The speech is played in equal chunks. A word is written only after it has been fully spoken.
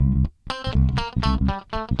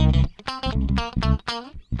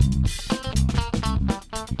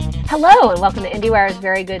Hello, and welcome to IndieWire's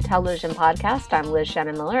Very Good Television Podcast. I'm Liz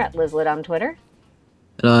Shannon Miller at LizLit on Twitter.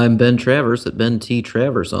 And I'm Ben Travers at Ben T.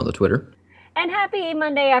 Travers on the Twitter. And happy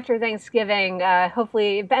Monday after Thanksgiving.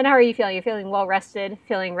 Hopefully, Ben, how are you feeling? You feeling well rested?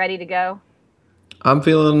 Feeling ready to go? I'm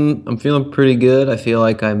feeling pretty good. I feel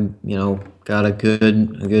like I'm, got a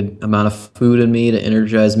good amount of food in me to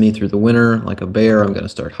energize me through the winter. Like a bear, I'm going to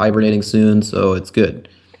start hibernating soon, so it's good.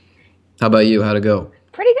 How about you? How'd it go?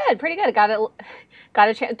 Pretty good.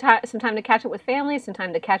 Some time to catch up with family, some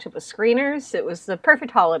time to catch up with screeners. It was the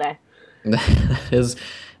perfect holiday. That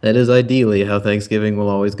is ideally how Thanksgiving will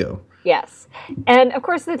always go. Yes. And of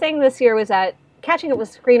course, the thing this year was that catching up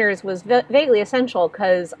with screeners was vaguely essential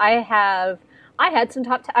because I have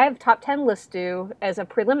top 10 lists due as a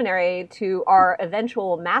preliminary to our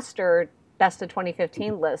eventual master best of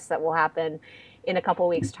 2015 list that will happen in a couple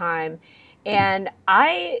weeks' time. And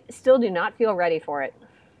I still do not feel ready for it.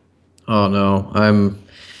 Oh no,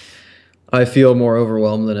 I feel more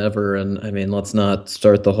overwhelmed than ever, and I mean, let's not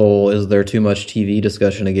start the whole "is there too much TV"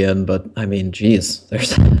 discussion again. But I mean, geez,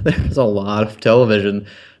 there's a lot of television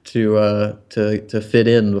to fit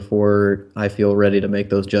in before I feel ready to make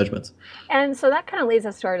those judgments. And so that kind of leads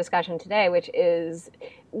us to our discussion today, which is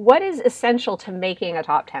what is essential to making a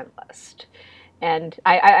top 10 list. And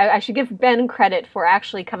I should give Ben credit for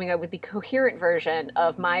actually coming up with the coherent version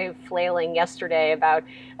of my flailing yesterday about,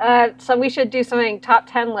 so we should do something, top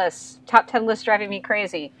 10 lists driving me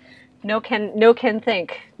crazy. No can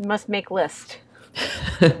think, must make list.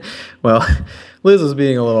 Well, Liz is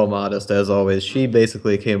being a little modest, as always. She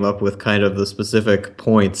basically came up with kind of the specific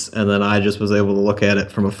points, and then I just was able to look at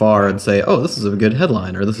it from afar and say, oh, this is a good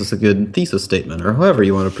headline, or this is a good thesis statement, or however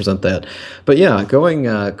you want to present that. But yeah, going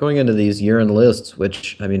into these year-end lists,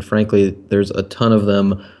 which, I mean, frankly, there's a ton of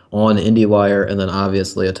them on IndieWire, and then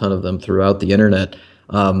obviously a ton of them throughout the internet.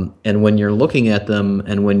 And when you're looking at them,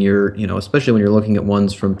 and when you're, especially when you're looking at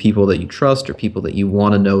ones from people that you trust or people that you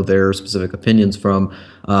want to know their specific opinions from,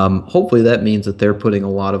 hopefully that means that they're putting a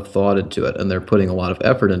lot of thought into it and they're putting a lot of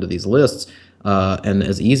effort into these lists. And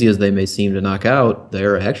as easy as they may seem to knock out,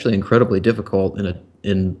 they're actually incredibly difficult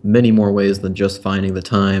in many more ways than just finding the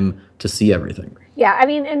time to see everything. Yeah, I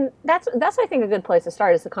mean, and that's I think a good place to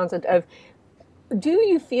start is the concept of, do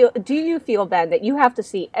you feel, Ben, that you have to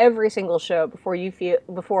see every single show before you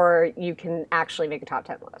can actually make a top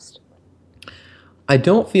 10 list? I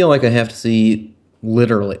don't feel like I have to see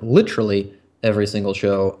literally every single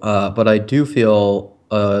show, but I do feel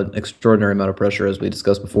an extraordinary amount of pressure, as we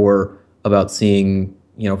discussed before, about seeing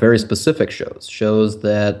very specific shows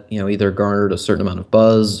that either garnered a certain amount of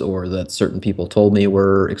buzz or that certain people told me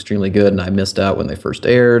were extremely good and I missed out when they first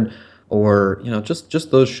aired. Or,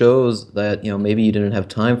 just those shows that, maybe you didn't have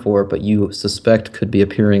time for, but you suspect could be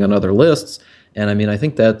appearing on other lists. And I mean, I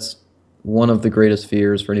think that's one of the greatest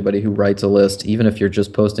fears for anybody who writes a list, even if you're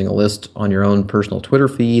just posting a list on your own personal Twitter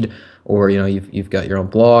feed, or, you've got your own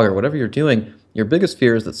blog or whatever you're doing. Your biggest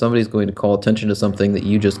fear is that somebody's going to call attention to something that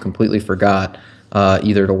you just completely forgot,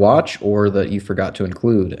 either to watch or that you forgot to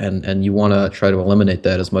include. And you want to try to eliminate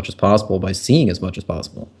that as much as possible by seeing as much as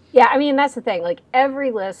possible. Yeah, I mean, that's the thing. Like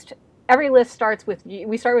every list starts with,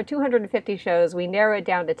 we start with 250 shows, we narrow it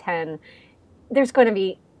down to 10. There's going to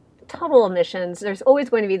be total omissions. There's always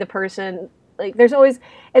going to be the person, like there's always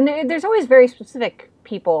very specific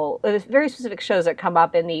people, very specific shows that come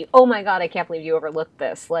up in the, oh my God, I can't believe you overlooked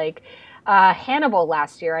this. Like Hannibal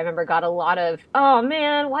last year, I remember got a lot of, oh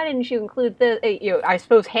man, why didn't you include this? I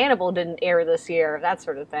suppose Hannibal didn't air this year, that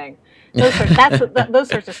sort of thing. Those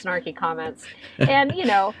sorts of snarky comments. And,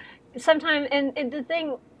 sometimes, and the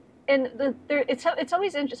thing, it's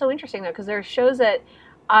always so interesting though, because there are shows that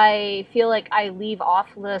I feel like I leave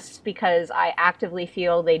off lists because I actively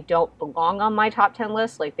feel they don't belong on my top 10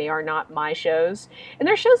 list, like they are not my shows. And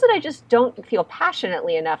there are shows that I just don't feel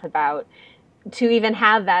passionately enough about to even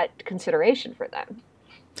have that consideration for them.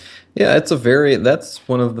 Yeah, that's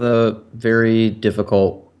one of the very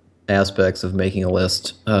difficult aspects of making a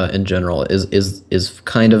list in general is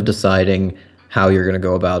kind of deciding how you're going to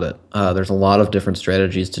go about it. There's a lot of different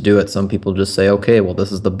strategies to do it. Some people just say, okay, well,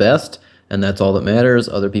 this is the best, and that's all that matters.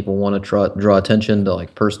 Other people want to draw attention to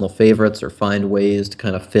like personal favorites or find ways to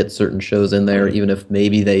kind of fit certain shows in there, even if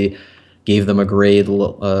maybe they gave them a grade,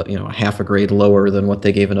 half a grade lower than what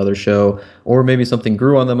they gave another show, or maybe something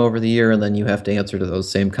grew on them over the year, and then you have to answer to those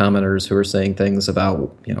same commenters who are saying things about,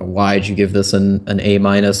 why'd you give this an A-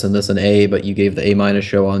 and this an A, but you gave the A-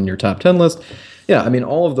 show on your top 10 list. Yeah, I mean,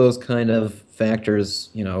 all of those kind of factors,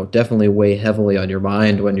 definitely weigh heavily on your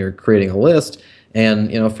mind when you're creating a list.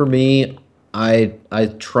 And, for me, I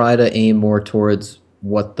try to aim more towards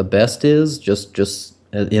what the best is. Just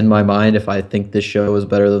in my mind, if I think this show is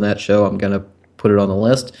better than that show, I'm gonna put it on the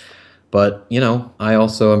list. But, I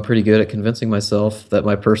also am pretty good at convincing myself that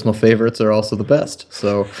my personal favorites are also the best.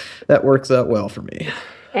 So that works out well for me.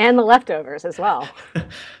 And the leftovers as well.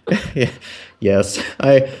 Yeah, yes.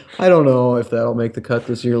 I don't know if that'll make the cut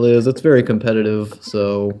this year, Liz. It's very competitive,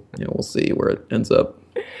 so we'll see where it ends up.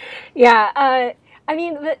 Yeah, I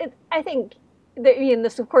mean, I think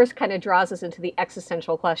this, of course, kind of draws us into the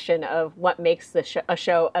existential question of what makes a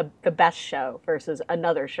show the best show versus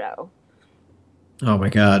another show. Oh my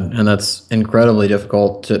God. And that's incredibly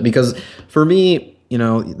difficult because for me,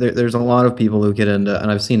 there's a lot of people who get into,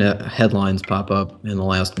 and I've seen headlines pop up in the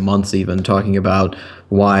last months even talking about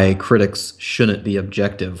why critics shouldn't be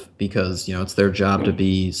objective because, it's their job to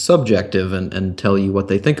be subjective and tell you what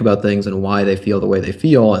they think about things and why they feel the way they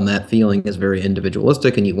feel. And that feeling is very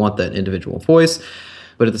individualistic and you want that individual voice.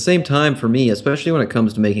 But at the same time, for me, especially when it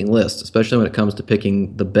comes to making lists, especially when it comes to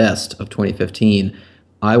picking the best of 2015,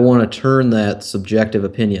 I want to turn that subjective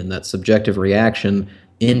opinion, that subjective reaction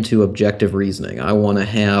into objective reasoning. I want to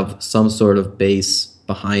have some sort of base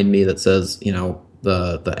behind me that says,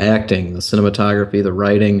 the acting, the cinematography, the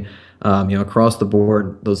writing, across the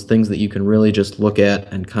board, those things that you can really just look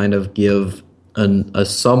at and kind of give a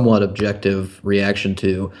somewhat objective reaction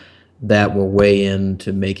to that will weigh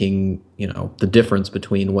into making, the difference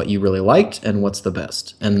between what you really liked and what's the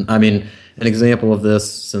best. And I mean, an example of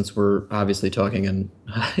this, since we're obviously talking in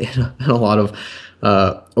a lot of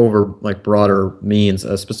over like broader means,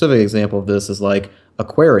 a specific example of this is like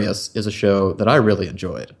Aquarius is a show that I really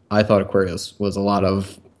enjoyed. I thought Aquarius was a lot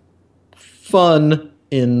of fun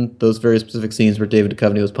in those very specific scenes where David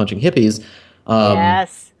Duchovny was punching hippies.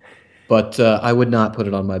 Yes. But I would not put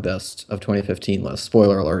it on my best of 2015 list.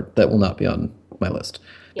 Spoiler alert, that will not be on my list.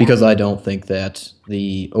 Yeah. Because I don't think that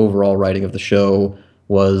the overall writing of the show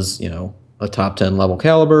was, a top 10 level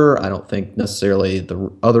caliber. I don't think necessarily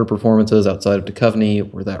the other performances outside of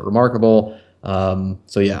Duchovny were that remarkable.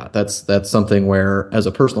 So yeah, that's something where, as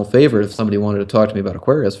a personal favorite, if somebody wanted to talk to me about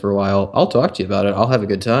Aquarius for a while, I'll talk to you about it. I'll have a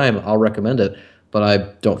good time. I'll recommend it. But I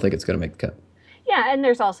don't think it's going to make the cut. Yeah, and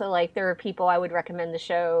there's also there are people I would recommend the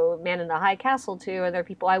show Man in the High Castle to, and there are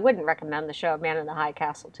people I wouldn't recommend the show Man in the High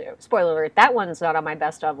Castle to. Spoiler alert, that one's not on my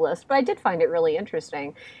best of list, but I did find it really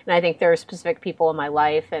interesting. And I think there are specific people in my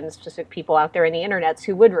life and specific people out there in the internets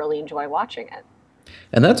who would really enjoy watching it.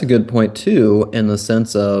 And that's a good point too, in the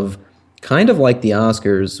sense of kind of like the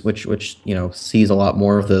Oscars, which sees a lot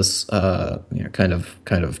more of this, kind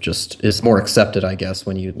of just is more accepted, I guess,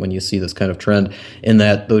 when you see this kind of trend. In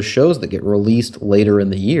that those shows that get released later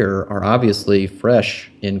in the year are obviously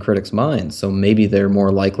fresh in critics' minds, so maybe they're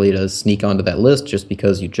more likely to sneak onto that list just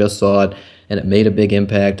because you just saw it and it made a big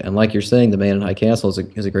impact. And like you're saying, The Man in High Castle is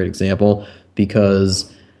a great example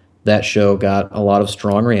because that show got a lot of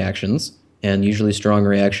strong reactions. And usually strong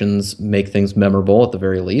reactions make things memorable at the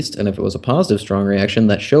very least. And if it was a positive strong reaction,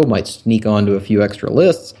 that show might sneak onto a few extra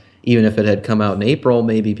lists. Even if it had come out in April,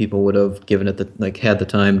 maybe people would have given it had the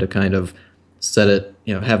time to kind of set it,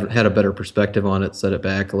 have had a better perspective on it, set it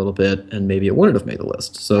back a little bit, and maybe it wouldn't have made the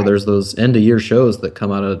list. So right. There's those end of year shows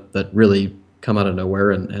that really come out of nowhere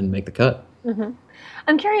and make the cut. Mm-hmm.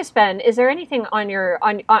 I'm curious, Ben, is there anything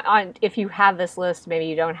on if you have this list, maybe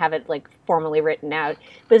you don't have it formally written out,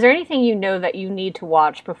 but is there anything that you need to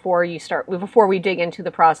watch before we dig into the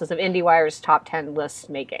process of IndieWire's top 10 list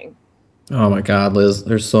making? Oh my God, Liz,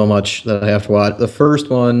 there's so much that I have to watch. The first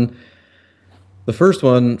one,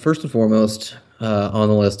 first and foremost, on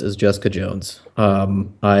the list is Jessica Jones.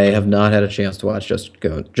 I have not had a chance to watch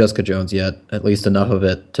Jessica Jones yet, at least enough of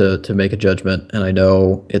it to make a judgment. And I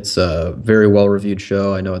know it's a very well-reviewed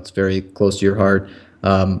show. I know it's very close to your heart.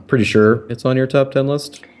 Pretty sure it's on your top 10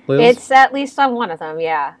 list, Liz? It's at least on one of them,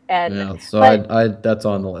 yeah. That's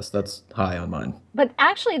on the list. That's high on mine. But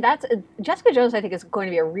actually, Jessica Jones, I think, is going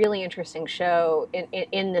to be a really interesting show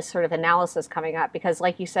in this sort of analysis coming up because,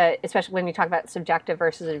 like you said, especially when we talk about subjective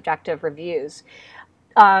versus objective reviews,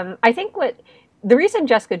 I think the reason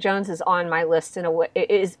Jessica Jones is on my list in a way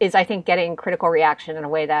is I think getting critical reaction in a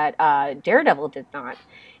way that Daredevil did not,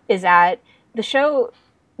 is that the show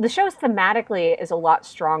thematically is a lot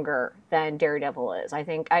stronger than Daredevil is. I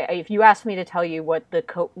think if you asked me to tell you what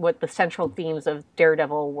the central themes of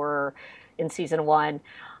Daredevil were in season 1,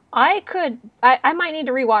 I might need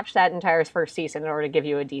to rewatch that entire first season in order to give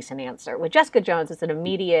you a decent answer. With Jessica Jones, it's an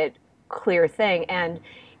immediate, clear thing, and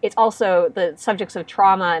it's also the subjects of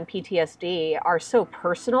trauma and PTSD are so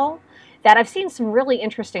personal that I've seen some really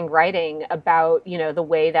interesting writing about the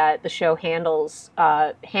way that the show handles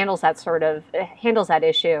that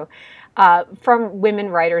issue. from women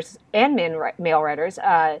writers and male writers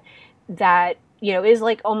that is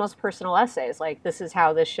like almost personal essays. Like, this is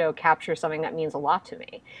how this show captures something that means a lot to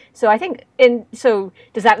me. So I think, and so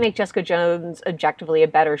does that make Jessica Jones objectively a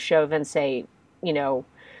better show than, say,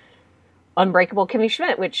 Unbreakable Kimmy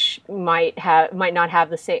Schmidt, which might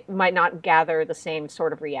not gather the same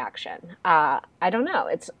sort of reaction? I don't know.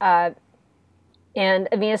 And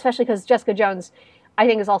I mean, especially because Jessica Jones, I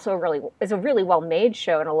think, is also a really well made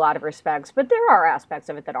show in a lot of respects, but there are aspects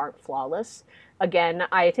of it that aren't flawless. Again,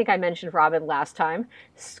 I think I mentioned Robin last time.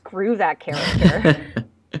 Screw that character.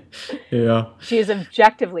 Yeah. She is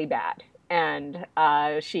objectively bad, and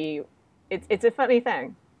it's a funny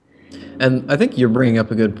thing. And I think you're bringing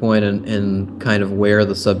up a good point in kind of where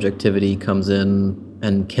the subjectivity comes in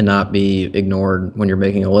and cannot be ignored when you're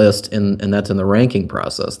making a list, and that's in the ranking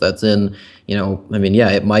process. That's in, I mean, yeah,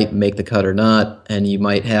 it might make the cut or not, and it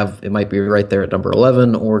might be right there at number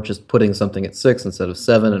 11, or just putting something at 6 instead of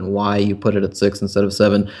 7, and why you put it at 6 instead of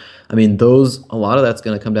 7. I mean, a lot of that's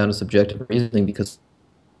going to come down to subjective reasoning, because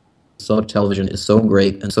so much television is so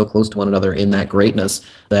great and so close to one another in that greatness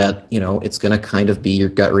that, it's going to kind of be your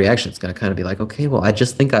gut reaction. It's going to kind of be like, okay, well, I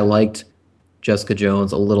just think I liked Jessica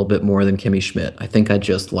Jones a little bit more than Kimmy Schmidt. I think I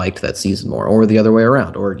just liked that season more, or the other way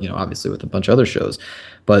around, or, obviously with a bunch of other shows.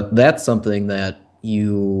 But that's something that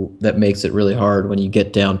makes it really hard when you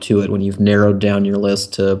get down to it, when you've narrowed down your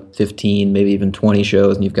list to 15, maybe even 20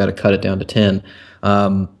 shows, and you've got to cut it down to 10.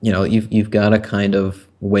 You've got to kind of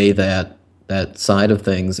weigh that side of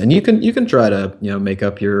things, and you can try to make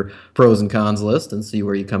up your pros and cons list and see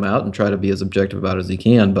where you come out and try to be as objective about it as you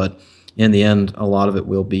can. But in the end, a lot of it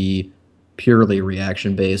will be purely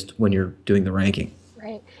reaction based when you're doing the ranking.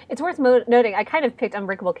 Right. It's worth noting, I kind of picked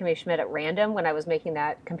Unbreakable Kimmy Schmidt at random when I was making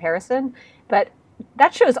that comparison, but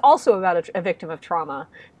that show is also about a victim of trauma.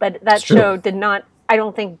 But that show did not, I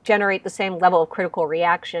don't think, generate the same level of critical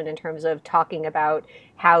reaction in terms of talking about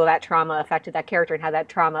how that trauma affected that character and how that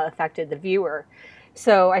trauma affected the viewer.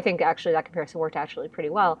 So I think actually that comparison worked actually pretty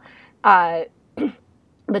well. But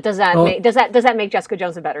does that make Jessica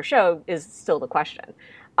Jones a better show is still the question.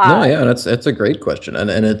 No, yeah, that's a great question,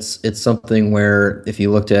 and it's something where if you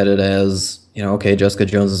looked at it as, okay, Jessica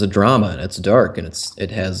Jones is a drama and it's dark and it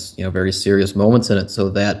has very serious moments in it, so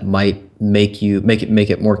that might make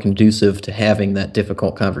it more conducive to having that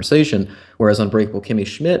difficult conversation. Whereas Unbreakable Kimmy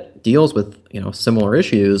Schmidt deals with similar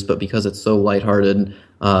issues, but because it's so lighthearted,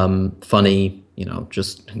 funny,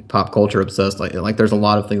 just pop culture obsessed, like there's a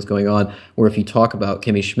lot of things going on, where if you talk about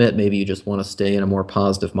Kimmy Schmidt, maybe you just want to stay in a more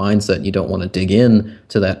positive mindset. You don't want to dig in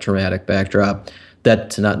to that traumatic backdrop.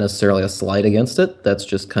 That's not necessarily a slight against it. That's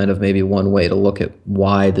just kind of maybe one way to look at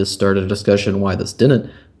why this started a discussion, why this didn't.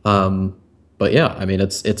 But yeah, I mean,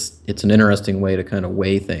 it's an interesting way to kind of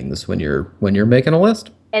weigh things when you're making a list.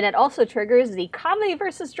 And it also triggers the comedy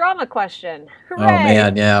versus drama question. Hooray! Oh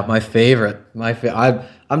man, yeah, my favorite.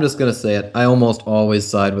 I'm just gonna say it. I almost always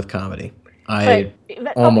side with comedy.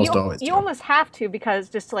 Almost always. You almost have to, because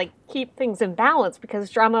just to keep things in balance, because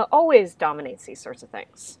drama always dominates these sorts of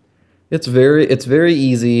things. It's very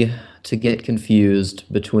easy to get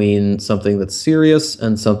confused between something that's serious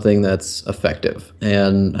and something that's effective.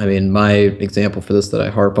 And I mean, my example for this that I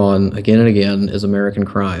harp on again and again is American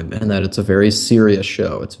Crime, and that it's a very serious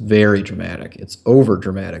show. It's very dramatic. It's over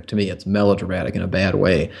dramatic to me. It's melodramatic in a bad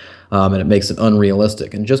way, and it makes it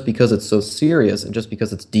unrealistic. And just because it's so serious, and just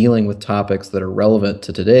because it's dealing with topics that are relevant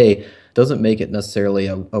to today, doesn't make it necessarily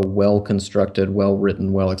a well-constructed,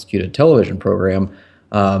 well-written, well-executed television program.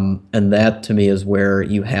 And that, to me, is where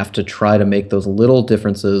you have to try to make those little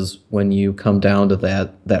differences when you come down to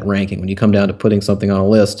that ranking, when you come down to putting something on a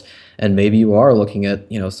list, and maybe you are looking at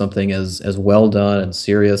something as well done and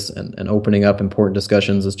serious and opening up important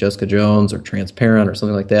discussions as Jessica Jones or Transparent or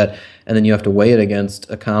something like that, and then you have to weigh it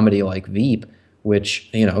against a comedy like Veep,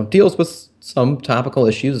 which deals with some topical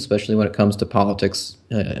issues, especially when it comes to politics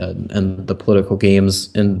and the political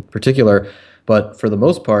games in particular. But for the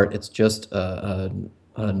most part, it's just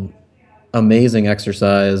an amazing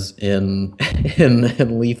exercise in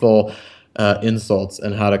lethal insults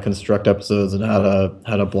and how to construct episodes and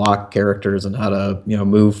how to block characters and how to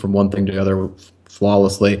move from one thing to the other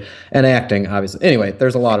flawlessly, and acting, obviously. Anyway,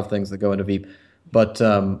 there's a lot of things that go into Veep. But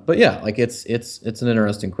yeah, it's an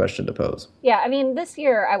interesting question to pose. Yeah, I mean, this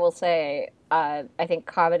year I will say I think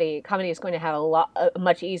comedy is going to have a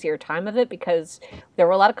much easier time of it, because there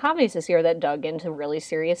were a lot of comedies this year that dug into really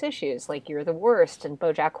serious issues, like You're the Worst and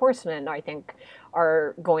BoJack Horseman. I think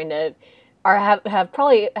are going to have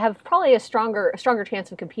probably a stronger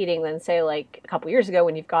chance of competing than, say, like a couple years ago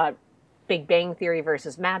when you've got Big Bang Theory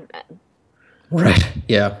versus Mad Men. Right.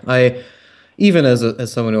 Yeah. even as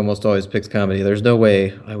someone who almost always picks comedy, there's no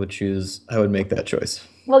way I would make that choice.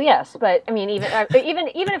 Well, yes, but I mean, even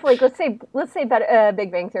if like let's say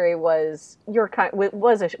Big Bang Theory was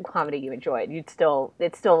was a comedy you enjoyed, it's still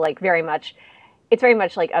like it's very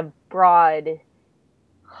much like a broad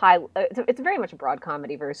high. It's very much a broad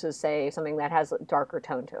comedy versus say something that has a darker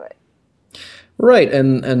tone to it. Right,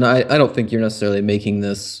 and I don't think you're necessarily making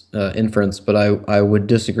this inference, but I would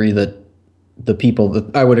disagree that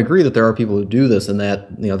I would agree that there are people who do this, and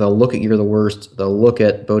that they'll look at You're the Worst, they'll look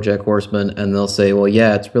at BoJack Horseman, and they'll say, well,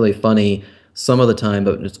 yeah, it's really funny some of the time,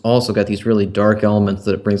 but it's also got these really dark elements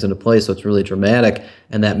that it brings into play, so it's really dramatic,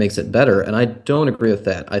 and that makes it better. And I don't agree with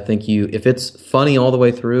that. I think if it's funny all the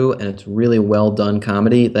way through and it's really well done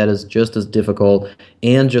comedy, that is just as difficult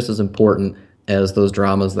and just as important as those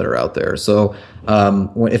dramas that are out there. So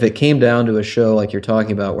if it came down to a show like you're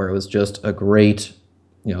talking about, where it was just a great,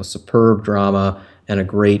 superb drama and a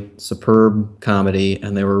great, superb comedy,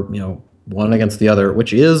 and they were, one against the other,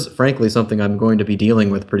 which is frankly something I'm going to be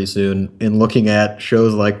dealing with pretty soon in looking at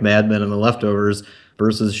shows like Mad Men and The Leftovers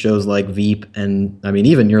versus shows like Veep, and I mean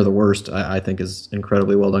even You're the Worst. I think is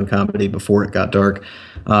incredibly well done comedy before it got dark.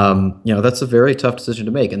 That's a very tough decision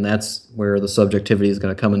to make, and that's where the subjectivity is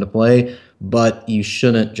going to come into play. But you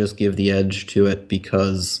shouldn't just give the edge to it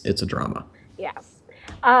because it's a drama. Yes.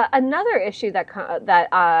 Another issue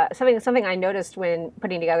something I noticed when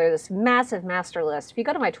putting together this massive master list. If you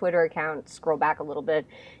go to my Twitter account, scroll back a little bit,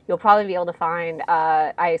 you'll probably be able to find.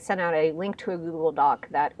 I sent out a link to a Google Doc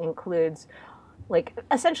that includes, like,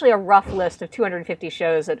 essentially a rough list of 250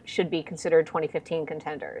 shows that should be considered 2015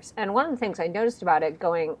 contenders. And one of the things I noticed about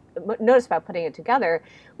putting it together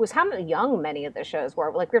was how young many of the shows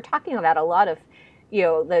were. Like, we're talking about a lot of,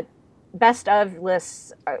 the best of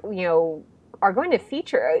lists, are going to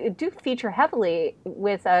feature heavily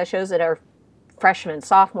with shows that are freshmen,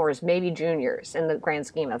 sophomores, maybe juniors in the grand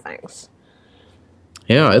scheme of things.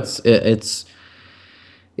 Yeah,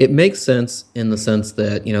 it makes sense in the sense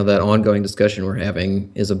that, that ongoing discussion we're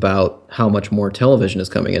having is about how much more television is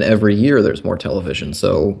coming, and every year there's more television.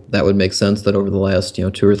 So that would make sense that over the last, 2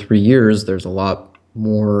 or 3 years, there's a lot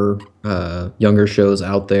more younger shows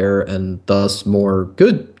out there, and thus more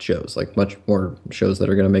good shows, like much more shows that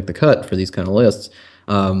are going to make the cut for these kind of lists.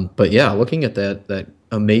 But yeah, looking at that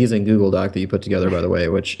amazing Google Doc that you put together, by the way,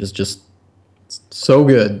 which is just so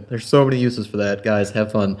good. There's so many uses for that. Guys,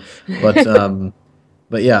 have fun.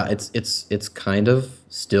 But yeah, it's kind of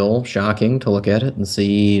still shocking to look at it and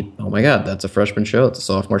see, oh my God, that's a freshman show, it's a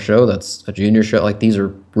sophomore show, that's a junior show. Like, these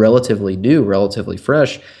are relatively new, relatively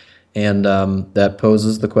fresh. And that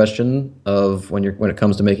poses the question of when it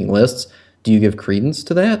comes to making lists, do you give credence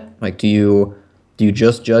to that? Like, do you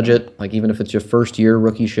just judge it? Like, even if it's your first year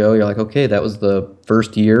rookie show, you're like, okay, that was the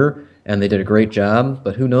first year and they did a great job,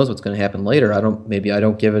 but who knows what's going to happen later? Maybe I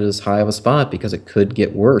don't give it as high of a spot because it could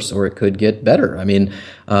get worse or it could get better. I mean,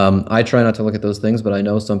 I try not to look at those things, but I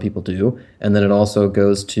know some people do. And then it also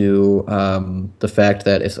goes to the fact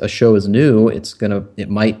that if a show is new, it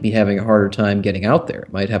might be having a harder time getting out there.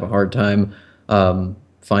 It might have a hard time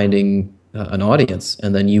finding an audience,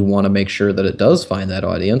 and then you want to make sure that it does find that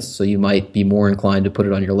audience. So you might be more inclined to put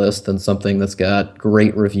it on your list than something that's got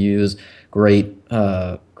great reviews, great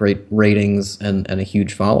ratings, and a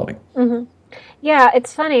huge following. Mm-hmm. Yeah,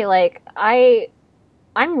 it's funny. Like,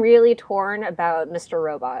 I'm really torn about Mr.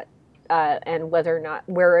 Robot and whether or not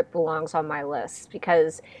where it belongs on my list,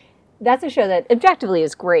 because that's a show that objectively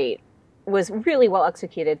is great, was really well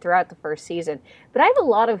executed throughout the first season. But I have a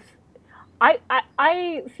lot of,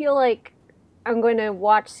 I feel like I'm going to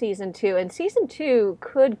watch season 2, and season 2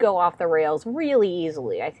 could go off the rails really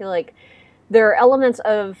easily. I feel like there are elements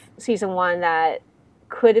of season 1 that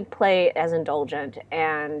could play as indulgent,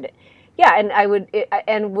 and yeah,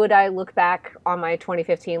 and would I look back on my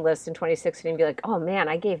 2015 list in 2016 and be like, oh man,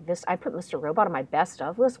 I put Mr. Robot on my best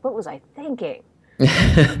of list? What was I thinking?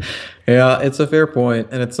 Yeah, it's a fair point,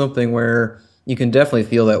 and it's something where you can definitely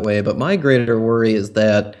feel that way, but my greater worry is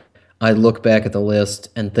that I look back at the list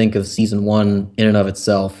and think of season 1 in and of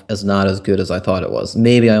itself as not as good as I thought it was.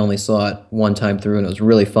 Maybe I only saw it one time through and it was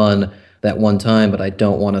really fun that one time, but I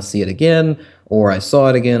don't want to see it again, or I saw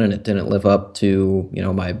it again and it didn't live up to,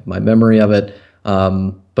 my memory of it.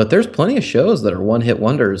 But there's plenty of shows that are one-hit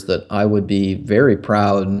wonders that I would be very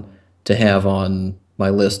proud to have on my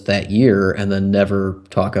list that year and then never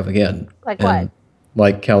talk of again. Like what?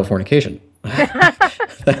 Like Californication.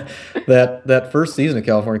 that first season of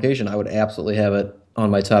Californication, I would absolutely have it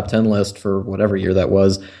on my top 10 list for whatever year that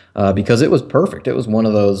was, because it was perfect. It was one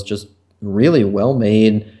of those just really well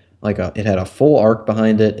made, it had a full arc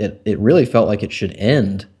behind it. It really felt like it should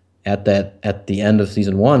end at the end of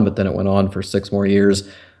season one, but then it went on for 6 more years,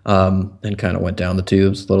 and kind of went down the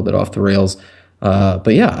tubes, a little bit off the rails.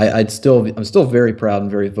 But yeah, I'm still very proud and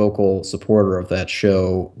very vocal supporter of that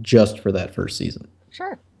show just for that first season.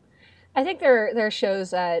 Sure. I think there are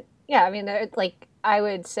shows that, yeah, I mean, like I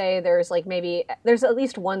would say there's like maybe there's at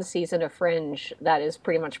least one season of Fringe that is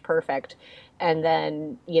pretty much perfect, and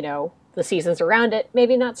then the seasons around it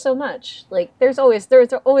maybe not so much. Like there's always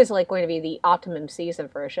like going to be the optimum season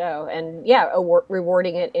for a show, and yeah,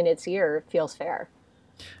 rewarding it in its year feels fair.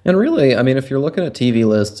 And really, I mean, if you're looking at TV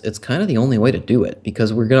lists, it's kind of the only way to do it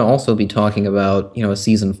because we're going to also be talking about, a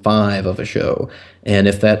season five of a show. And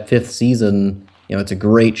if that fifth season, it's a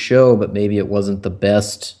great show, but maybe it wasn't the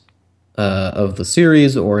best of the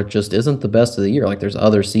series, or it just isn't the best of the year. Like there's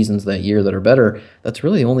other seasons that year that are better. That's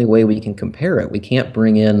really the only way we can compare it. We can't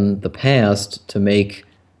bring in the past to make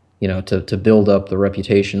to build up the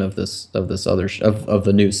reputation of this other of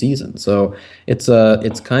the new season. So it's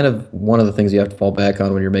kind of one of the things you have to fall back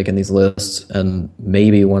on when you're making these lists, and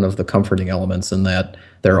maybe one of the comforting elements in that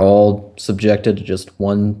they're all subjected to just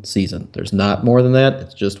one season. There's not more than that.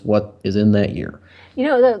 It's just what is in that year.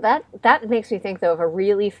 That makes me think though of a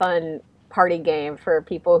really fun party game for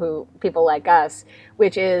people like us,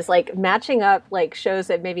 which is like matching up like shows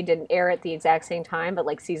that maybe didn't air at the exact same time, but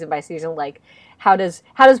like season by season, like how does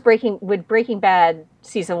Breaking Bad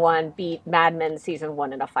season one beat Mad Men season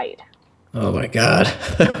one in a fight? Oh my God,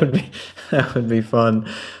 that would be fun.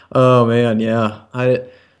 Oh man, yeah.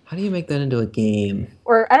 How do you make that into a game?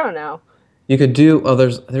 Or I don't know. You could do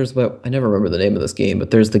there's about I never remember the name of this game, but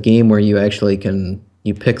there's the game where you actually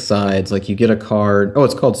you pick sides. Like you get a card. Oh,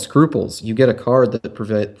 it's called Scruples. You get a card that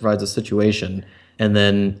provides a situation, and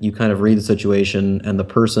then you kind of read the situation, and the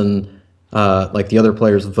person, like the other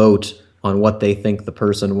players, vote on what they think the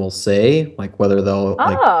person will say, like whether they'll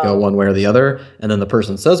like go Oh, one way or the other, and then the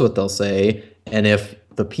person says what they'll say, and if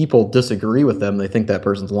the people disagree with them, they think that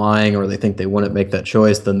person's lying, or they think they wouldn't make that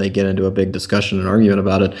choice, then they get into a big discussion and argument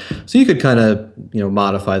about it. So you could kind of,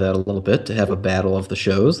 modify that a little bit to have a battle of the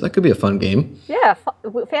shows. That could be a fun game. yeah,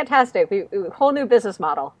 fantastic. Whole new business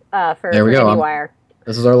model There for we go. IndieWire.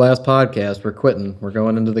 This is our last podcast. We're quitting. We're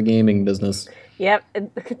going into the gaming business. Yep,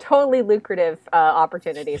 totally lucrative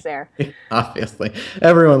opportunities there. Obviously,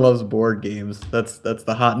 everyone loves board games. That's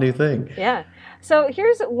the hot new thing. Yeah. So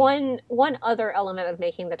here's one other element of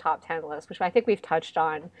making the top 10 list, which I think we've touched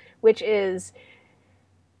on, which is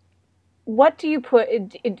what do you put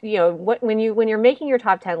what when you're making your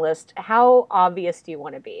top 10 list, how obvious do you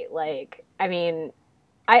want to be? Like, I mean,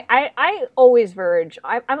 I always verge.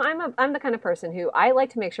 I'm the kind of person who I like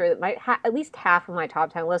to make sure that at least half of my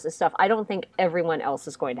top 10 list is stuff I don't think everyone else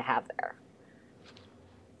is going to have there.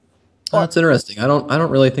 Or That's interesting. I don't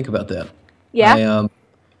really think about that. yeah.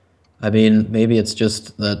 I mean, maybe it's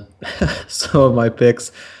just that some of my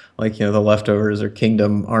picks, like the Leftovers or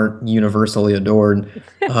Kingdom, aren't universally adored.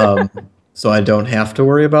 So I don't have to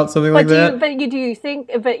worry about something like that. Do you think,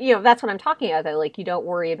 but that's what I'm talking about, that like you don't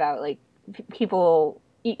worry about like people,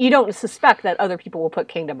 you don't suspect that other people will put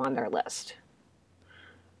Kingdom on their list.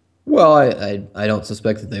 Well, I don't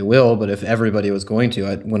suspect that they will, but if everybody was going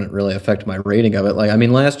to, it wouldn't really affect my rating of it. Like, I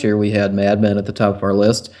mean, last year we had Mad Men at the top of our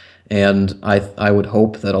list, and I would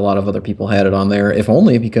hope that a lot of other people had it on there, if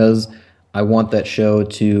only because I want that show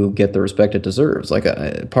to get the respect it deserves. Like,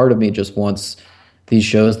 part of me just wants these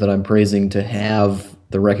shows that I'm praising to have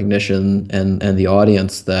the recognition and the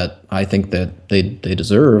audience that I think that they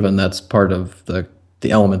deserve, and that's part of the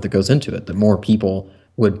element that goes into it, that more people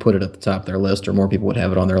would put it at the top of their list, or more people would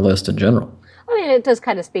have it on their list in general. I mean, it does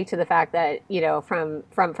kind of speak to the fact that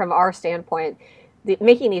from our standpoint,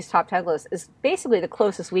 making these top 10 lists is basically the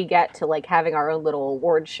closest we get to like having our own little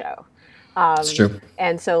award show. It's true.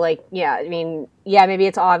 And so, like, yeah, I mean, yeah, maybe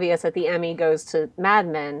it's obvious that the Emmy goes to Mad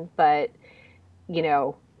Men, but you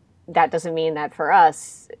know, that doesn't mean that for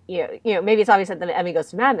us, maybe it's obvious that the Emmy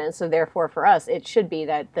goes to Mad Men, so therefore for us, it should be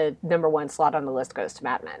that the number one slot on the list goes to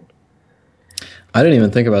Mad Men. I didn't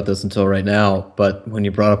even think about this until right now, but when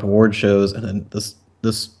you brought up award shows, and then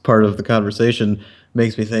this part of the conversation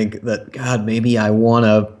makes me think that, God, maybe I want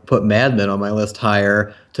to put Mad Men on my list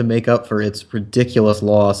higher to make up for its ridiculous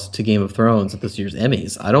loss to Game of Thrones at this year's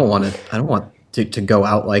Emmys. I don't want to go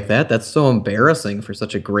out like that. That's so embarrassing for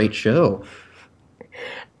such a great show.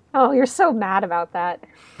 Oh, you're so mad about that.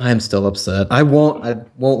 I'm still upset. I won't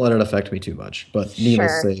let it affect me too much, but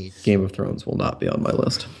needless Sure. to say, Game of Thrones will not be on my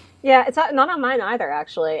list. Yeah, it's not on mine either,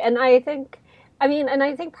 actually. And I think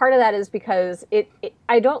part of that is because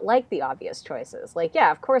I don't like the obvious choices. Like,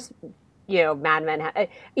 yeah, of course, Mad Men.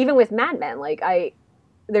 Even with Mad Men, like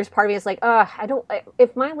there's part of me that's like, oh,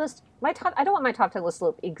 if my list, my top, I don't want my top 10 list to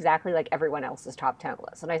look exactly like everyone else's top 10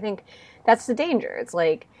 list. And I think that's the danger. It's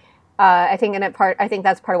like, I think I think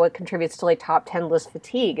that's part of what contributes to like top 10 list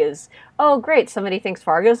fatigue is, oh, great, somebody thinks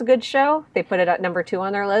Fargo's a good show. They put it at number 2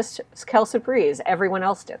 on their list. It's Kelsey Breeze. Everyone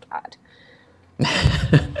else did that.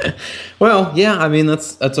 Well, yeah, I mean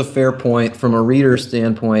that's a fair point. From a reader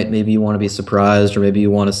standpoint, maybe you want to be surprised, or maybe you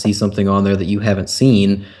want to see something on there that you haven't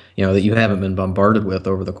seen, that you haven't been bombarded with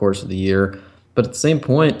over the course of the year. But at the same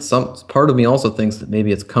point, some part of me also thinks that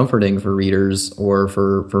maybe it's comforting for readers or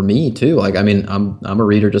for me too. Like, I mean, I'm a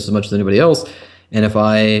reader just as much as anybody else, and if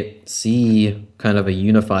I see kind of a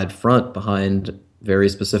unified front behind very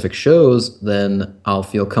specific shows, then I'll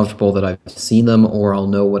feel comfortable that I've seen them, or I'll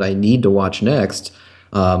know what I need to watch next.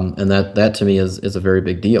 And that to me is a very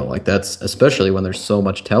big deal. Like, that's especially when there's so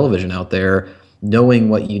much television out there. Knowing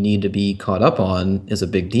what you need to be caught up on is a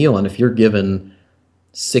big deal. And if you're given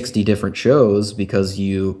 60 different shows because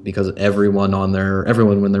everyone when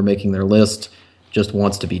they're making their list just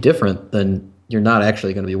wants to be different, then you're not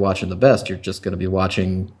actually going to be watching the best. You're just going to be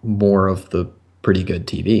watching more of the pretty good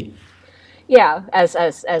TV. Yeah,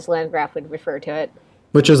 as Landgraf would refer to it.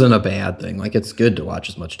 Which isn't a bad thing. Like, it's good to watch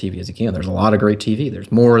as much TV as you can. There's a lot of great TV.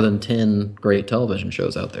 There's more than 10 great television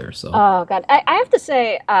shows out there. So. Oh, God. I have to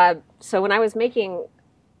say, so when I was making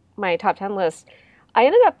my top 10 list, I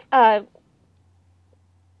ended up, I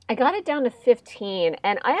got it down to 15,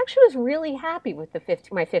 and I actually was really happy with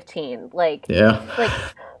my 15. Like, yeah. Like,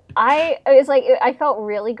 I felt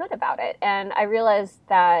really good about it. And I realized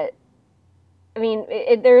that, I mean,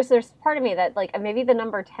 there's part of me that, like, maybe the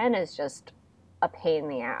number 10 is just a pain in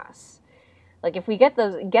the ass. Like, if we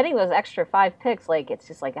getting those extra 5 picks, like, it's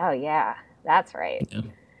just like, oh yeah, that's right.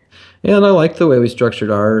 Yeah, and I like the way we structured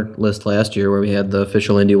our list last year, where we had the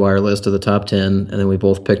official IndieWire list of the top 10, and then we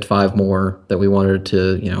both picked 5 more that we wanted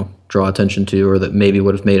to, draw attention to, or that maybe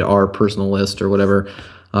would have made our personal list or whatever.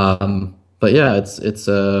 But yeah, it's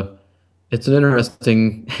an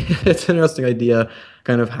interesting it's an interesting idea,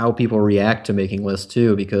 kind of how people react to making lists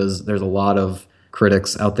too, because there's a lot of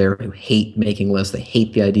critics out there who hate making lists. They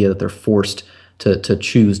hate the idea that they're forced to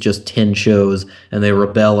choose just 10 shows, and they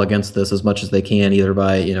rebel against this as much as they can, either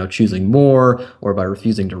by choosing more, or by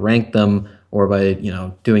refusing to rank them, or by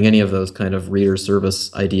doing any of those kind of reader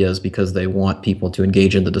service ideas, because they want people to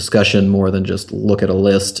engage in the discussion more than just look at a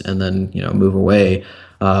list and then move away.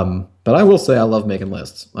 But I will say I love making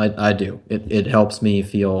lists. I do. It helps me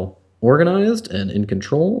feel organized and in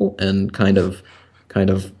control, and kind of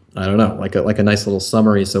I don't know, like a nice little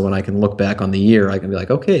summary. So when I can look back on the year, I can be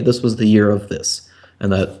like, okay, this was the year of this,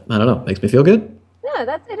 and that, I don't know, makes me feel good. No,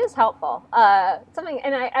 it is helpful. Something,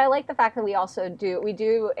 and I like the fact that we also do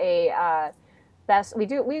a best.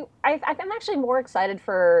 I'm actually more excited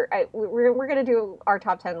for. We're going to do our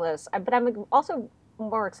top 10 lists, but I'm also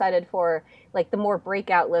more excited for like the more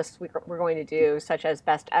breakout lists we're going to do, such as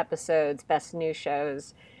best episodes, best new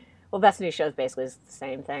shows. Well, best new shows basically is the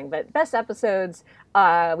same thing, but best episodes,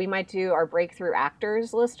 we might do our breakthrough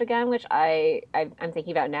actors list again, which I'm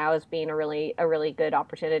thinking about now as being a really good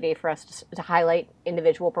opportunity for us to highlight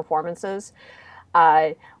individual performances.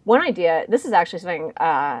 One idea, this is actually something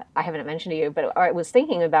I haven't mentioned to you, but I was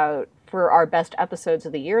thinking about for our best episodes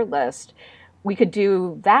of the year list. We could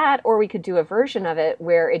do that, or we could do a version of it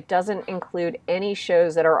where it doesn't include any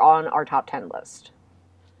shows that are on our top 10 list.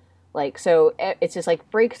 Like, so it's just like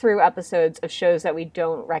breakthrough episodes of shows that we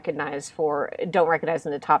don't recognize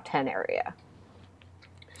in the top 10 area.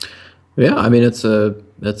 Yeah, I mean, it's a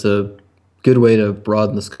good way to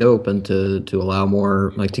broaden the scope and to allow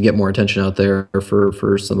more, like, to get more attention out there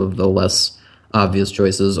for some of the less obvious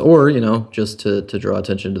choices, or just to draw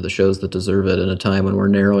attention to the shows that deserve it in a time when we're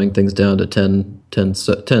narrowing things down to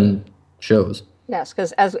 10 shows. Yes,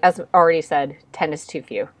 because as already said, 10 is too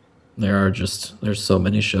few. There's so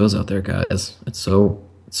many shows out there, guys. It's so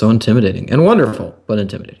intimidating and wonderful, but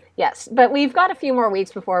intimidating. Yes, but we've got a few more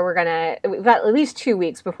weeks before we've got at least 2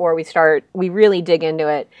 weeks before we really dig into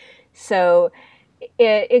it. So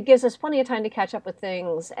it gives us plenty of time to catch up with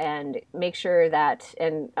things and make sure that,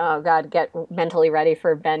 and get mentally ready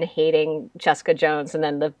for Ben hating Jessica Jones and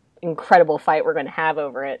then the incredible fight we're going to have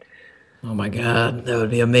over it. Oh my God, that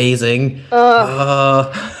would be amazing.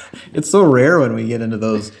 It's so rare when we get into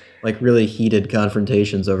those like really heated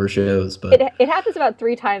confrontations over shows, but it happens about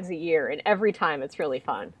 3 times a year, and every time it's really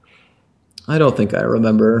fun. I don't think I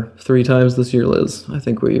remember 3 times this year, Liz. I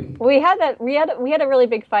think we had a really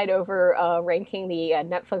big fight over ranking the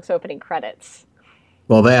Netflix opening credits.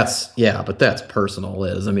 Well, but that's personal,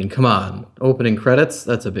 Liz. I mean, come on, opening credits,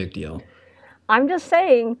 that's a big deal. I'm just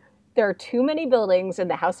saying, there are too many buildings in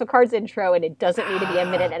the House of Cards intro, and it doesn't need to be a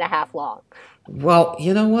minute and a half long. Well,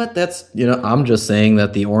 you know what? I'm just saying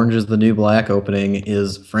that the Orange is the New Black opening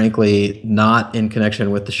is frankly not in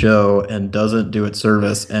connection with the show and doesn't do it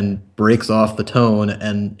service and breaks off the tone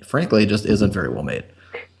and frankly just isn't very well made.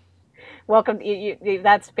 Welcome.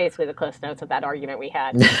 That's basically the Cliff Notes of that argument we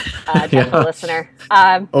had, gentle Yeah. listener.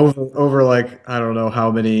 Over like, I don't know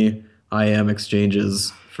how many IM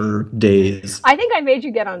exchanges for days. I think I made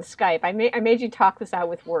you get on Skype. I made you talk this out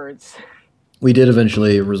with words. We did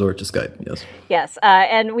eventually resort to Skype, yes. Yes,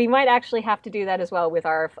 and we might actually have to do that as well with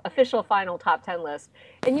our official final top 10 list.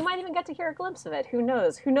 And you might even get to hear a glimpse of it. Who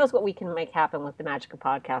knows? Who knows what we can make happen with the magic of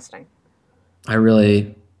podcasting?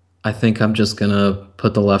 I think I'm just going to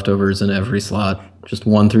put the leftovers in every slot. Just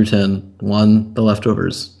 1 through 10. 1, the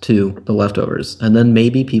leftovers. 2, the leftovers. And then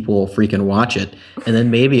maybe people will freaking watch it. And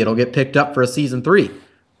then maybe it'll get picked up for a season 3.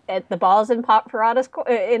 The ball's in in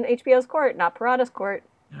HBO's court, not Parada's court.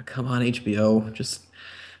 Oh, come on, HBO. Just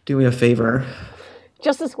do me a favor.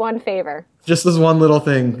 Just this one favor. Just this one little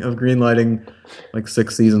thing of greenlighting like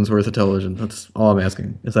 6 seasons worth of television. That's all I'm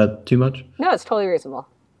asking. Is that too much? No, it's totally reasonable.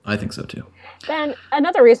 I think so too. Ben,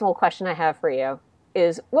 another reasonable question I have for you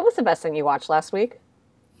is, what was the best thing you watched last week?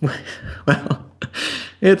 Well,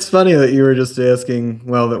 it's funny that you were just asking,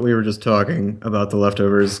 that we were just talking about the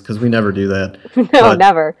leftovers, because we never do that. No, But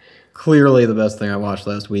never. clearly the best thing I watched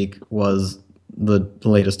last week was the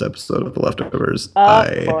latest episode of The Leftovers.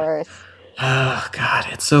 Of course. Oh, God,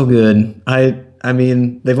 it's so good. I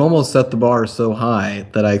mean, they've almost set the bar so high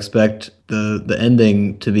that I expect the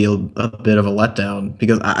ending to be a bit of a letdown,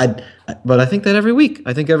 because but I think that every week.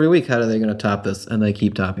 I think every week, how are they going to top this? And they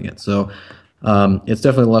keep topping it. So it's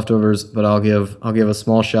definitely The Leftovers, but I'll give a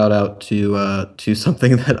small shout out to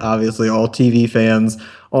something that obviously all TV fans,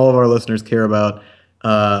 all of our listeners care about,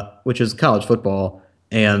 which is college football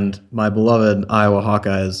and my beloved Iowa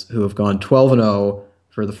Hawkeyes, who have gone 12-0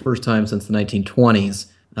 for the first time since the 1920s.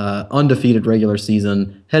 Undefeated regular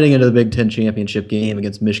season, heading into the Big Ten championship game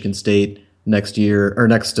against Michigan State next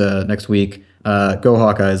week. Go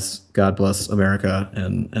Hawkeyes! God bless America,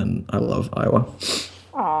 and I love Iowa.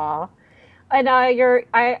 Aw. And I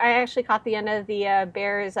actually caught the end of the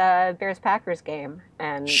Bears Packers game,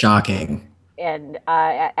 and Shocking. And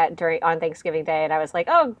on Thanksgiving Day, and I was like,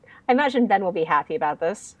 oh, I imagine Ben will be happy about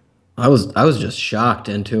this. I was just shocked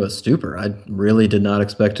into a stupor. I really did not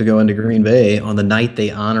expect to go into Green Bay on the night they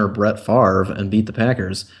honor Brett Favre and beat the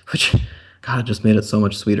Packers, which, God, just made it so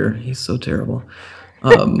much sweeter. He's so terrible.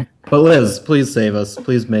 But Liz, please save us.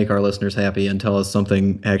 Please make our listeners happy and tell us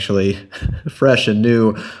something actually fresh and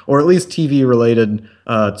new, or at least TV related,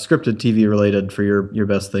 scripted TV related for your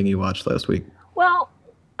best thing you watched last week. Well,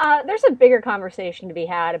 there's a bigger conversation to be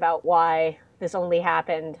had about why this only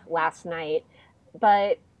happened last night,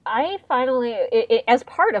 but I finally, as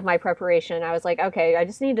part of my preparation, I was like, okay, I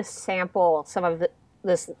just need to sample some of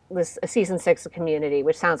this season 6 of Community,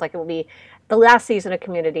 which sounds like it will be the last season of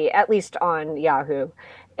Community, at least on Yahoo.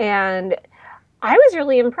 And I was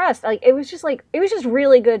really impressed. It was just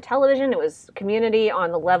really good television. It was Community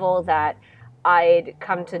on the level that I'd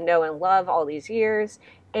come to know and love all these years.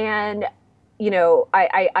 And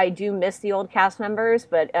I do miss the old cast members,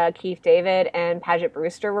 but Keith David and Paget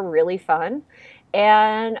Brewster were really fun.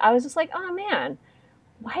 And I was just like, oh man,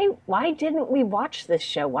 why didn't we watch this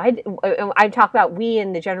show? I talk about we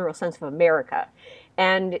in the general sense of America,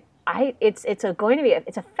 and it's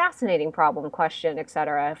a fascinating problem, question,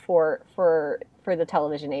 etc. for the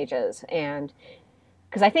television ages, and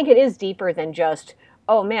because I think it is deeper than just,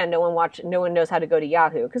 oh man, no one knows how to go to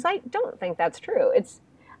Yahoo, because I don't think that's true.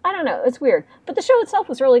 I don't know, it's weird, but the show itself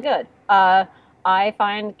was really good. I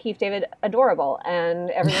find Keith David adorable, and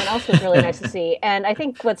everyone else was really nice to see. And I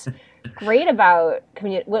think what's great about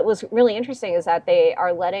what was really interesting is that they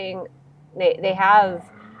are they have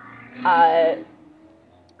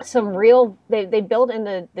some real, they build in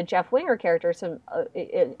the Jeff Winger character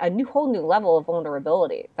a whole new level of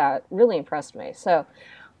vulnerability that really impressed me. So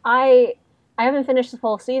I haven't finished the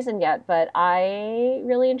full season yet, but I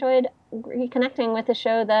really enjoyed reconnecting with a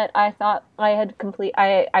show that I thought I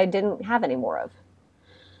didn't have any more of.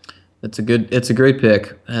 It's a great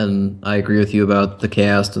pick, and I agree with you about the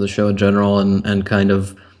cast of the show in general, and kind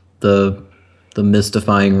of the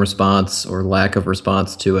mystifying response or lack of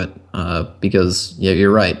response to it. Because yeah,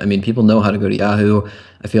 you're right. I mean, people know how to go to Yahoo.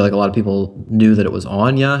 I feel like a lot of people knew that it was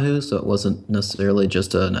on Yahoo, so it wasn't necessarily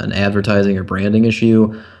just an advertising or branding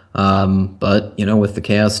issue. But with the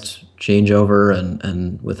cast changeover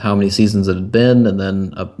and with how many seasons it had been, and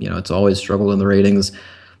then it's always struggled in the ratings.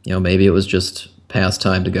 Maybe it was just past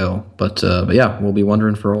time to go. But yeah, we'll be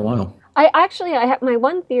wondering for a while. I have my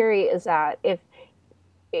one theory is that if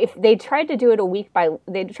they tried to do it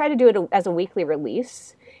they tried to do it as a weekly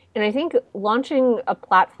release, and I think launching a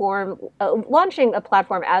platform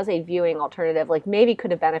as a viewing alternative, like maybe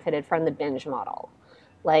could have benefited from the binge model,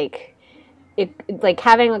 like like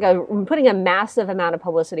having putting a massive amount of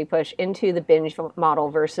publicity push into the binge model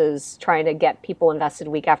versus trying to get people invested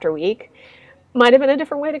week after week might have been a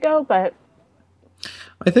different way to go, but.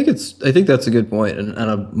 I think that's a good point and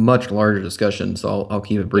a much larger discussion. So I'll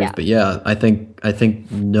keep it brief. Yeah. But yeah, I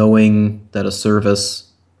think knowing that a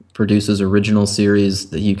service produces original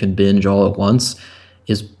series that you can binge all at once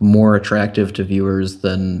is more attractive to viewers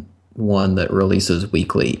than one that releases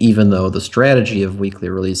weekly. Even though the strategy of weekly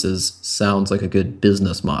releases sounds like a good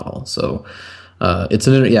business model. So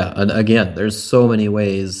and again, there's so many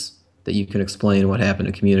ways that you can explain what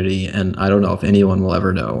happened to Community, and I don't know if anyone will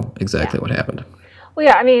ever know exactly what happened. Well,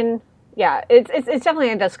 yeah, I mean, yeah, it's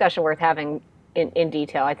definitely a discussion worth having in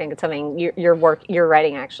detail. I think it's something you're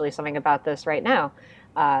writing actually something about this right now,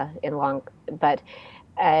 but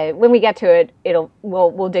when we get to it,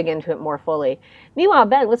 we'll dig into it more fully. Meanwhile,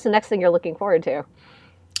 Ben, what's the next thing you're looking forward to?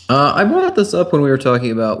 I brought this up when we were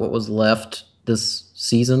talking about what was left this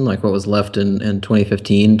season, like what was left in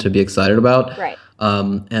 2015 to be excited about. Right.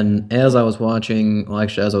 And as I was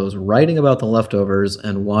as I was writing about The Leftovers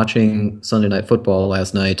and watching Sunday Night Football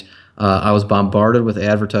last night, I was bombarded with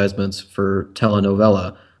advertisements for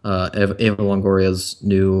Telenovela, Eva Longoria's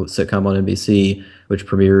new sitcom on NBC, which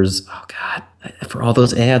premieres, oh God, for all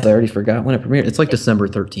those ads, I already forgot when it premiered. It's like December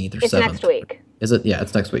 13th or 7th. It's next week. Is it? Yeah,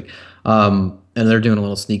 it's next week. And they're doing a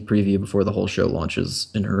little sneak preview before the whole show launches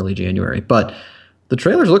in early January. But the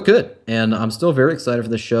trailers look good, and I'm still very excited for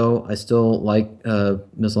the show. I still like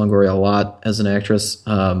Ms. Longoria a lot as an actress.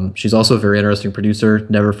 She's also a very interesting producer.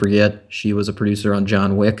 Never forget, she was a producer on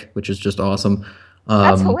John Wick, which is just awesome.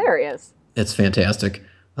 That's hilarious. It's fantastic.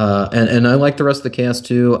 And I like the rest of the cast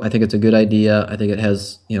too. I think it's a good idea. I think it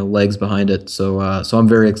has legs behind it. So I'm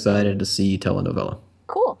very excited to see Telenovela.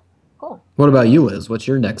 Cool. What about you, Liz? What's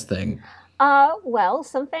your next thing? Well,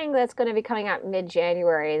 something that's going to be coming out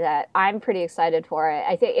mid-January that I'm pretty excited for.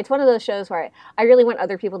 I think it's one of those shows where I really want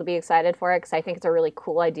other people to be excited for it because I think it's a really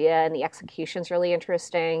cool idea and the execution's really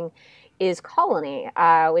interesting, is Colony,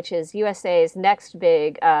 which is USA's next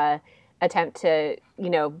big attempt to,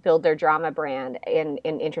 build their drama brand in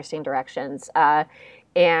interesting directions.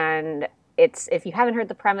 And if you haven't heard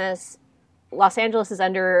the premise, Los Angeles is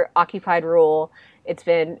under occupied rule. It's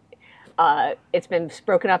been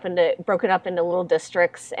broken up into little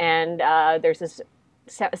districts, and there's this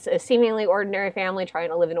seemingly ordinary family trying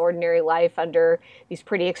to live an ordinary life under these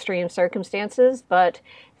pretty extreme circumstances. But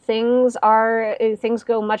things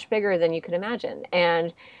go much bigger than you can imagine,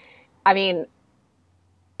 and I mean,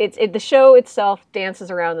 the show itself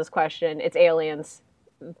dances around this question. It's aliens.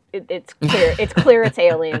 It's clear. It's clear it's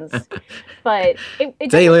aliens, but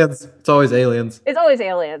it's aliens. It's always aliens. It's always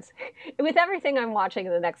aliens. With everything I'm watching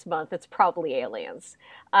in the next month, it's probably aliens.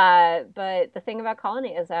 But the thing about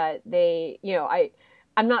Colony is that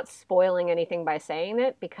I'm not spoiling anything by saying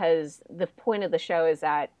it because the point of the show is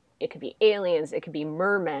that it could be aliens, it could be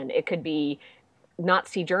mermen, it could be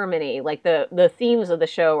Nazi Germany. Like the themes of the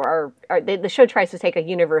show the show tries to take a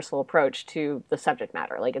universal approach to the subject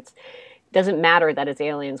matter. Like it doesn't matter that it's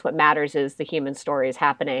aliens. What matters is the human stories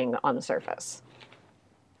happening on the surface.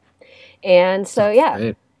 And so,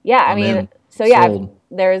 Great. I mean, in. so yeah, Sold.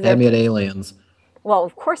 there's Had me at aliens. Well,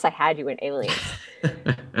 of course I had you in aliens.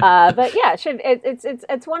 But yeah,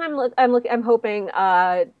 it's one I'm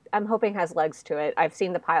hoping has legs to it. I've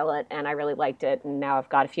seen the pilot and I really liked it, and now I've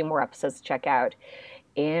got a few more episodes to check out.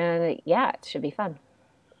 And yeah, it should be fun.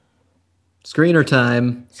 Screener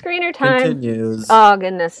time. Continues. Oh,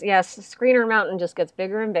 goodness. Yes. Screener Mountain just gets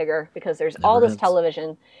bigger and bigger because there's all this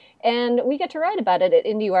television. And we get to write about it at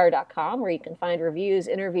IndieWire.com, where you can find reviews,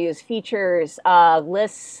 interviews, features,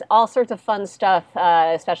 lists, all sorts of fun stuff,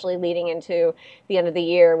 especially leading into the end of the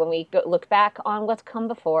year when we look back on what's come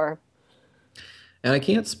before. And I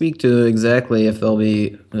can't speak to exactly if they'll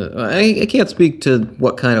be... I can't speak to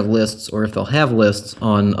what kind of lists or if they'll have lists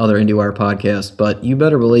on other IndieWire podcasts, but you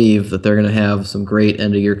better believe that they're going to have some great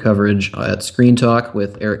end-of-year coverage at Screen Talk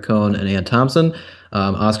with Eric Cohn and Ann Thompson.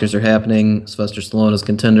 Oscars are happening. Sylvester Stallone is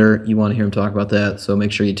contender. You want to hear him talk about that, so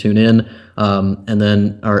make sure you tune in. And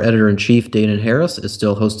then our editor-in-chief, Dana Harris, is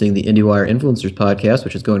still hosting the IndieWire Influencers podcast,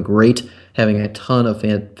 which is going great, having a ton of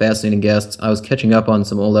fascinating guests. I was catching up on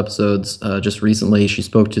some old episodes just recently. She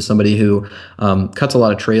spoke to somebody who cuts a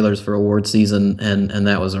lot of trailers for award season, and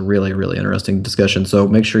that was a really, really interesting discussion. So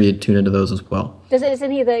make sure you tune into those as well.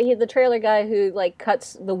 Isn't he the trailer guy who like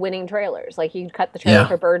cuts the winning trailers? Like he cut the trailer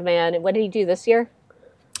for Birdman. And what did he do this year?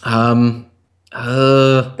 The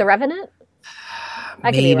Revenant?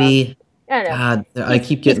 Maybe. I don't know. God, I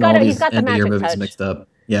keep getting all these end of year movies mixed up.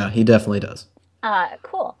 Yeah, he definitely does.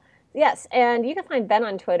 Cool. Yes, and you can find Ben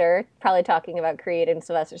on Twitter, probably talking about creating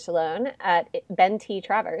Sylvester Stallone, at Ben T.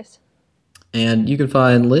 Travers. And you can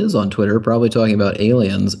find Liz on Twitter, probably talking about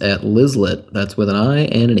aliens, at Lizlet. That's with an I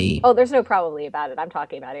and an E. Oh, there's no probably about it. I'm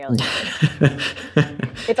talking about aliens.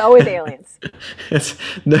 It's always aliens.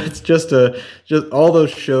 It's just all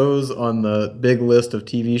those shows on the big list of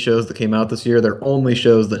TV shows that came out this year. They're only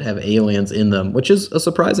shows that have aliens in them, which is a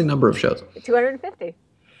surprising number of shows. 250.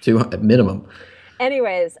 At minimum.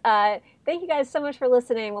 Anyways, thank you guys so much for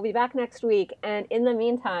listening. We'll be back next week. And in the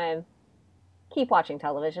meantime, keep watching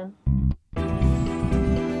television.